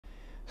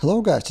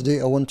Hello guys,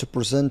 today I want to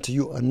present to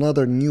you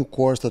another new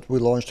course that we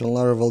launched on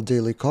Laravel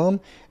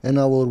Daily.com, and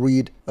I will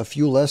read a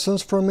few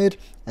lessons from it.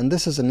 And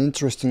this is an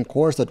interesting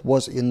course that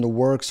was in the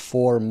works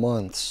for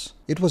months.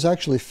 It was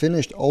actually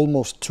finished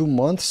almost 2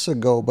 months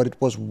ago, but it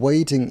was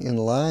waiting in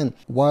line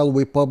while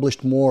we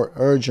published more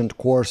urgent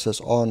courses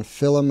on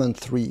Filament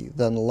 3,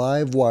 then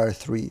Livewire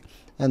 3,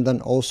 and then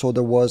also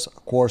there was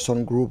a course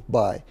on Group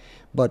By.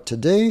 But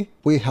today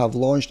we have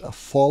launched a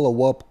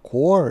follow-up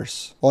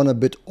course on a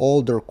bit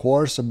older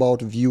course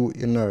about view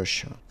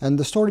inertia. And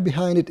the story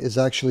behind it is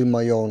actually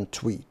my own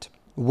tweet,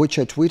 which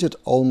I tweeted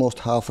almost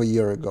half a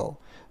year ago.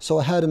 So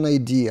I had an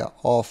idea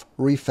of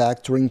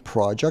refactoring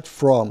project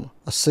from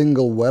a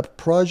single web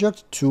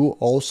project to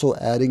also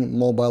adding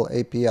mobile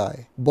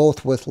API,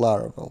 both with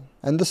Laravel.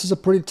 And this is a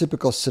pretty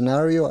typical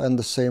scenario, and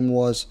the same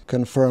was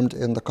confirmed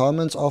in the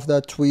comments of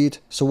that tweet.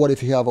 So what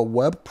if you have a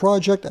web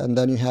project and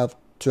then you have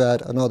to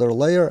add another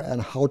layer,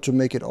 and how to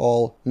make it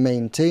all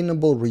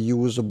maintainable,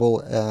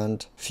 reusable,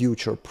 and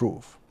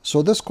future-proof.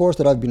 So this course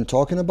that I've been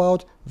talking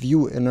about,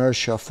 View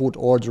Inertia Food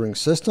Ordering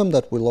System,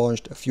 that we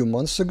launched a few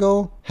months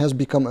ago, has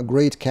become a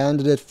great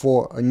candidate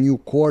for a new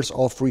course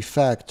of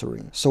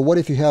refactoring. So what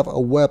if you have a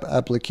web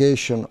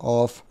application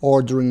of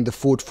ordering the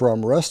food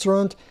from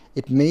restaurant?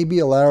 It may be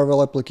a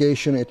Laravel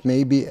application, it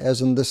may be, as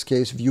in this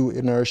case, View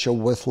Inertia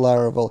with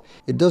Laravel.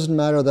 It doesn't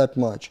matter that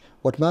much.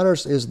 What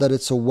matters is that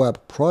it's a web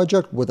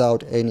project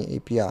without any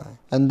API.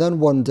 And then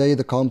one day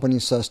the company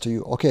says to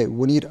you, okay,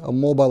 we need a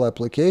mobile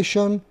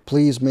application,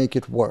 please make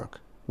it work.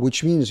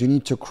 Which means you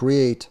need to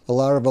create a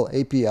Laravel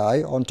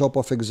API on top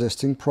of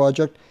existing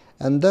project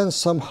and then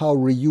somehow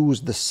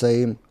reuse the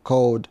same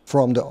code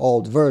from the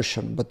old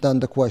version. But then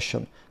the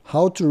question,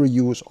 how to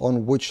reuse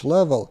on which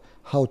level,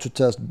 how to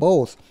test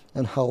both,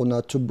 and how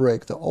not to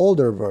break the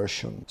older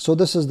version. So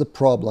this is the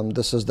problem,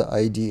 this is the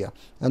idea.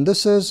 And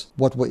this is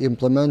what we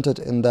implemented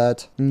in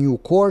that new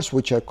course,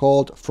 which I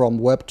called From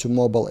Web to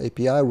Mobile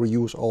API,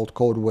 Reuse Old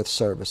Code with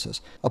Services.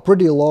 A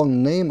pretty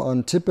long name,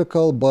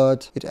 untypical,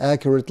 but it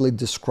accurately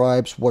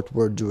describes what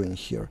we're doing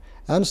here.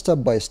 And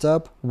step by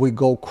step, we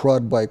go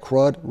CRUD by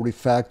CRUD,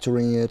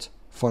 refactoring it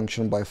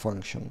function by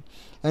function.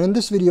 And in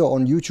this video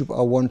on YouTube,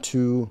 I want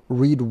to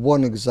read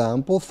one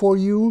example for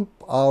you,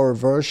 our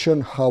version,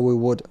 how we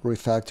would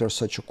refactor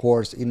such a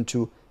course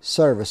into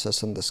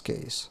services in this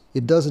case.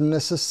 It doesn't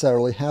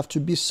necessarily have to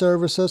be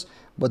services,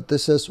 but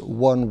this is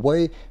one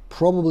way,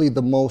 probably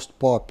the most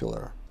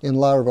popular. In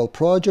Laravel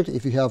project,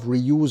 if you have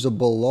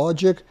reusable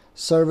logic,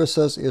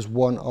 services is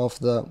one of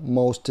the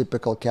most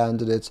typical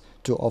candidates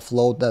to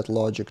offload that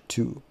logic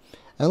to.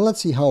 And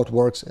let's see how it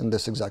works in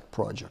this exact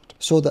project.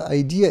 So the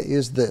idea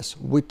is this: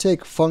 we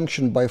take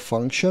function by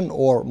function,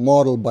 or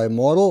model by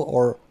model,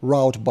 or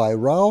route by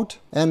route,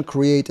 and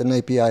create an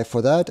API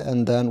for that,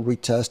 and then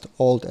retest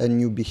old and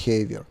new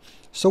behavior.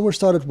 So we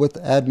started with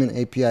admin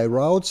API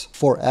routes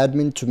for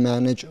admin to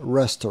manage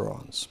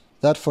restaurants.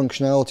 That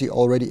functionality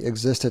already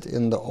existed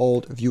in the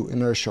old View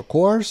Inertia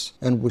course,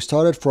 and we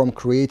started from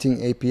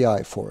creating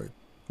API for it.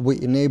 We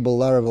enable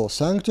Laravel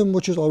Sanctum,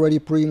 which is already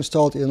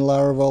pre-installed in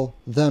Laravel.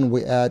 Then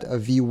we add a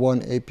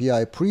v1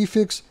 API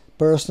prefix.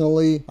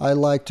 Personally, I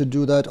like to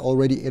do that,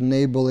 already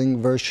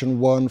enabling version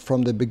 1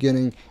 from the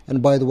beginning.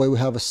 And by the way, we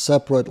have a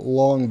separate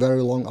long,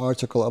 very long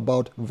article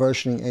about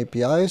versioning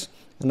APIs,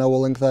 and I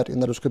will link that in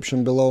the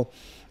description below.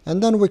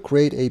 And then we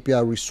create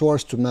API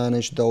resource to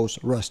manage those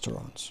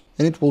restaurants.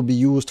 And it will be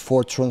used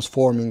for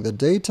transforming the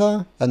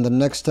data. And the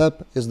next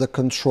step is the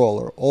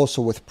controller,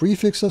 also with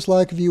prefixes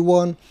like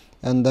v1.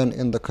 And then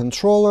in the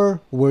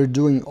controller, we're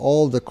doing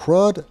all the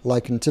CRUD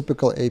like in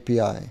typical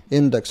API.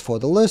 Index for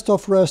the list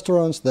of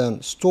restaurants,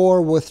 then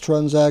store with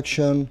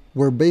transaction.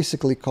 We're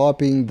basically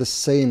copying the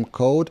same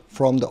code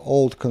from the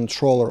old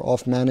controller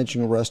of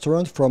managing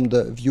restaurant from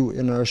the View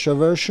Inertia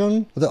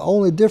version. The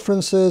only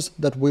difference is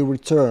that we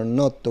return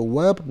not the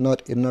web,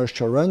 not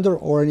inertia render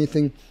or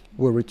anything.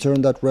 We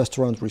return that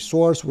restaurant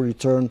resource, we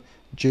return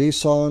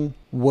JSON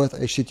with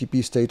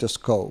HTTP status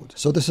code.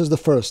 So this is the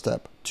first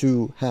step,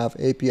 to have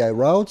API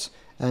routes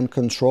and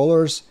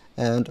controllers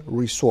and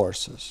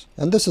resources.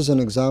 And this is an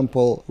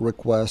example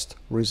request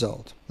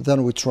result.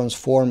 Then we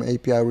transform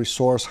API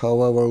resource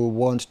however we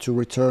want to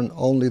return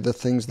only the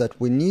things that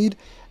we need.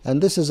 And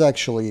this is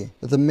actually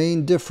the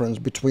main difference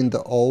between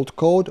the old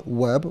code,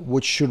 web,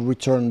 which should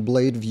return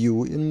blade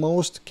view in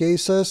most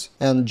cases,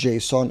 and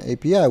JSON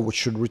API, which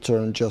should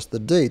return just the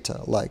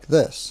data, like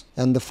this.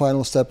 And the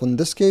final step in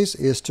this case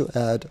is to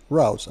add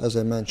routes, as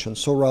I mentioned.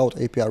 So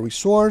route API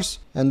resource,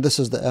 and this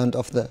is the end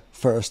of the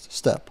first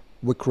step.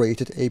 We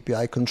created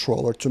API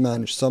controller to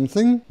manage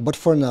something, but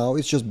for now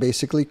it's just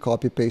basically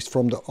copy-paste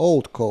from the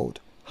old code,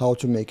 how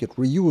to make it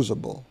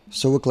reusable.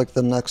 So we click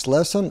the next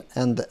lesson,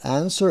 and the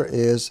answer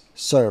is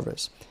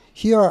service.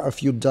 Here are a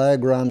few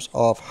diagrams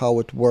of how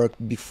it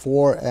worked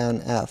before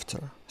and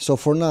after. So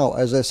for now,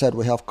 as I said,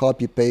 we have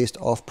copy-paste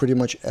of pretty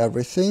much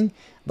everything,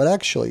 but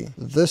actually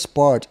this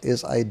part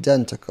is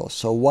identical.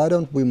 So why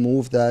don't we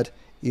move that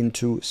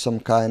into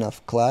some kind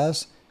of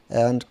class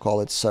and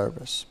call it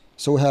service.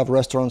 So we have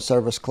restaurant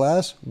service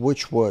class,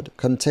 which would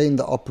contain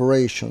the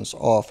operations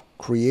of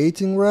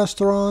creating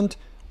restaurant,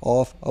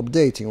 of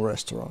updating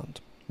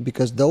restaurant,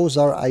 because those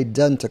are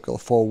identical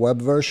for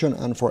web version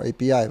and for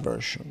API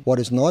version. What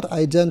is not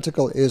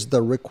identical is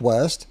the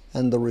request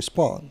and the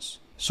response.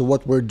 So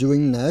what we're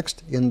doing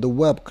next in the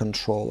web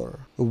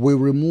controller, we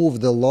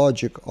remove the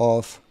logic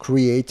of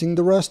creating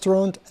the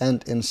restaurant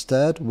and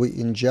instead we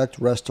inject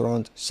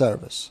restaurant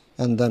service.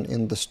 And then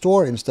in the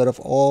store, instead of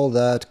all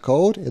that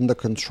code in the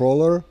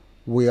controller,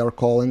 we are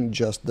calling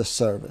just the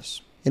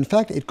service. In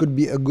fact, it could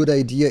be a good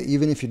idea,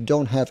 even if you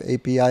don't have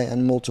API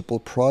and multiple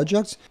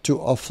projects, to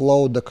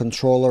offload the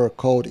controller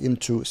code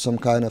into some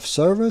kind of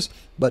service.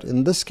 But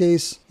in this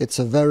case, it's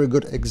a very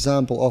good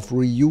example of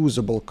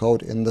reusable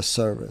code in the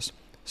service.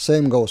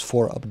 Same goes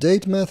for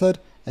update method,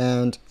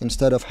 and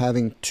instead of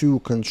having two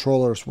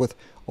controllers with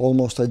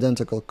almost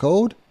identical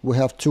code, we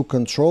have two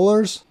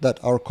controllers that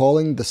are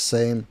calling the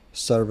same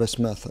service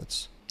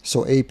methods.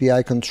 So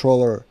API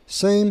controller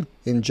same,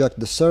 inject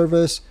the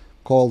service,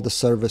 call the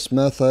service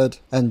method,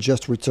 and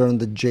just return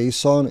the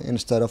JSON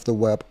instead of the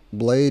web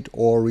blade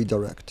or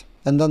redirect.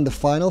 And then the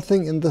final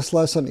thing in this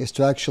lesson is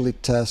to actually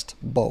test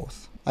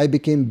both. I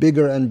became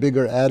bigger and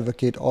bigger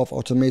advocate of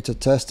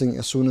automated testing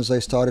as soon as I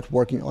started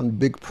working on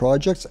big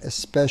projects,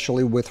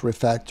 especially with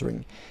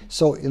refactoring.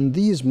 So in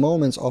these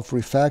moments of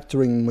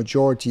refactoring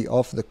majority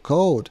of the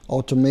code,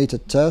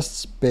 automated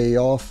tests pay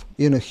off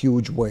in a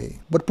huge way.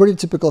 But pretty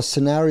typical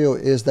scenario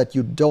is that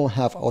you don't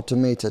have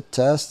automated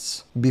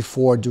tests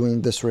before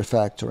doing this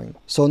refactoring.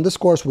 So in this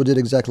course we did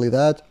exactly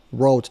that,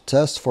 wrote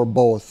tests for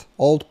both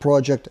old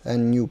project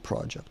and new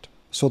project.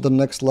 So the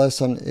next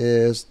lesson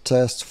is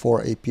tests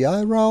for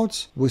API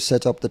routes. We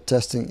set up the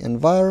testing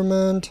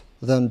environment,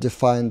 then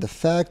define the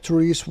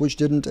factories which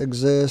didn't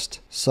exist,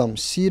 some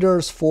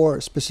seeders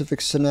for specific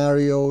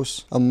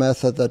scenarios, a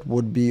method that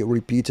would be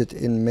repeated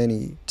in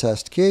many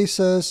test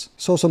cases.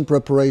 So some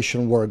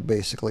preparation work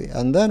basically.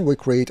 And then we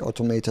create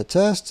automated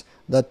tests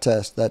that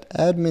test that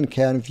admin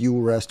can view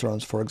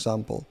restaurants, for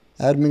example.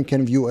 Admin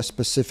can view a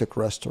specific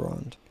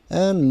restaurant.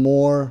 And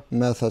more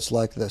methods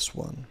like this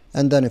one.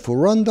 And then if we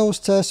run those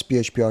tests,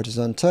 PHP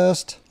artisan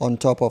test, on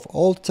top of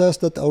old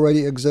tests that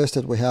already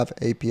existed, we have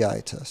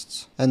API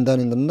tests. And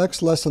then in the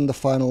next lesson, the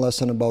final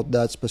lesson about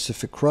that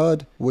specific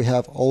CRUD, we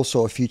have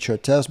also a feature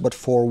test, but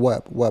for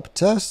web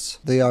tests.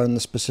 They are in the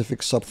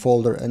specific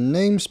subfolder and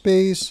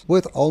namespace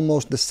with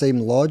almost the same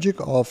logic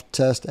of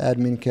test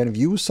admin can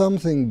view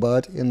something,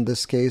 but in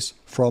this case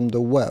from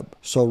the web.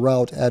 So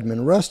route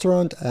admin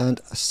restaurant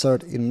and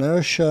assert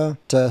inertia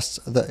tests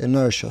the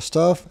inertia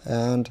stuff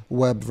and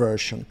web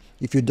version.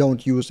 If you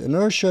don't use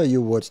inertia,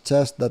 you would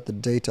test that the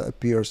data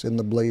appears in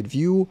the blade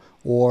view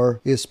or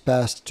is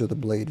passed to the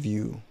blade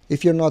view.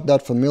 If you're not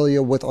that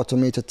familiar with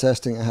automated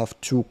testing, I have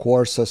two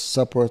courses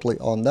separately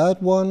on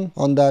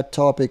that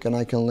topic, and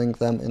I can link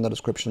them in the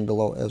description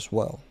below as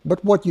well.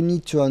 But what you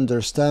need to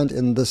understand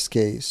in this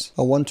case,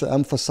 I want to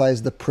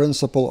emphasize the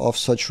principle of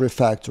such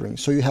refactoring.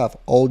 So you have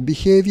old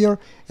behavior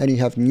and you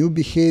have new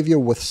behavior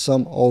with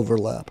some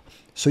overlap.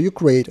 So you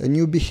create a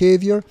new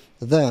behavior,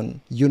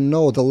 then you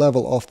know the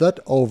level of that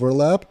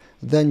overlap,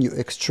 then you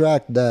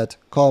extract that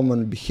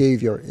common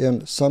behavior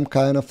in some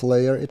kind of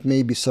layer, it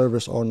may be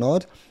service or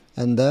not,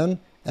 and then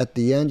at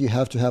the end you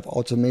have to have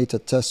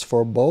automated tests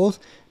for both,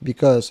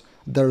 because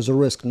there's a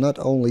risk not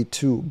only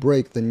to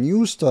break the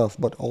new stuff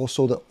but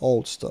also the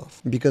old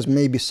stuff, because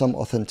maybe some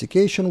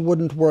authentication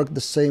wouldn't work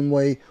the same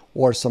way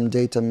or some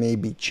data may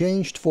be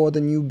changed for the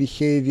new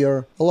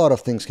behavior. A lot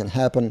of things can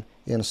happen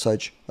in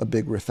such a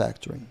big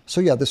refactoring.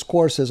 So yeah, this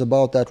course is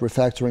about that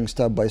refactoring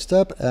step by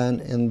step, and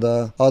in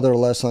the other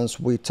lessons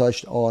we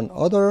touched on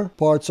other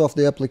parts of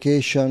the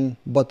application,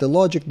 but the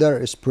logic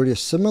there is pretty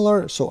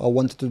similar. So I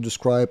wanted to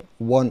describe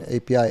one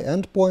API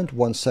endpoint,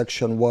 one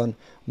section, one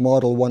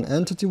model, one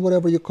entity,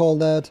 whatever you call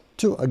that,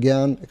 to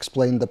again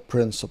explain the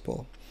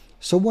principle.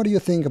 So what do you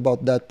think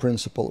about that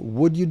principle?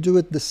 Would you do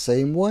it the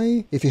same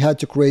way if you had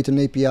to create an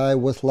API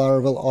with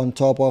Laravel on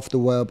top of the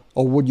web?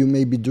 Or would you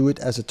maybe do it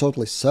as a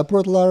totally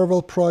separate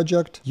Laravel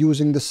project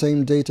using the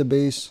same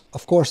database?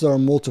 Of course, there are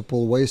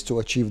multiple ways to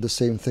achieve the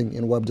same thing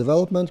in web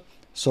development,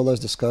 so let's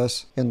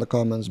discuss in the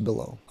comments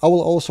below. I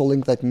will also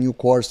link that new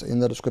course in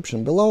the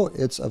description below.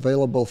 It's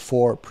available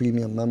for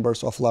premium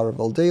members of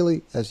Laravel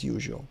Daily as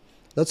usual.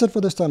 That's it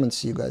for this time, and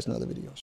see you guys in other videos.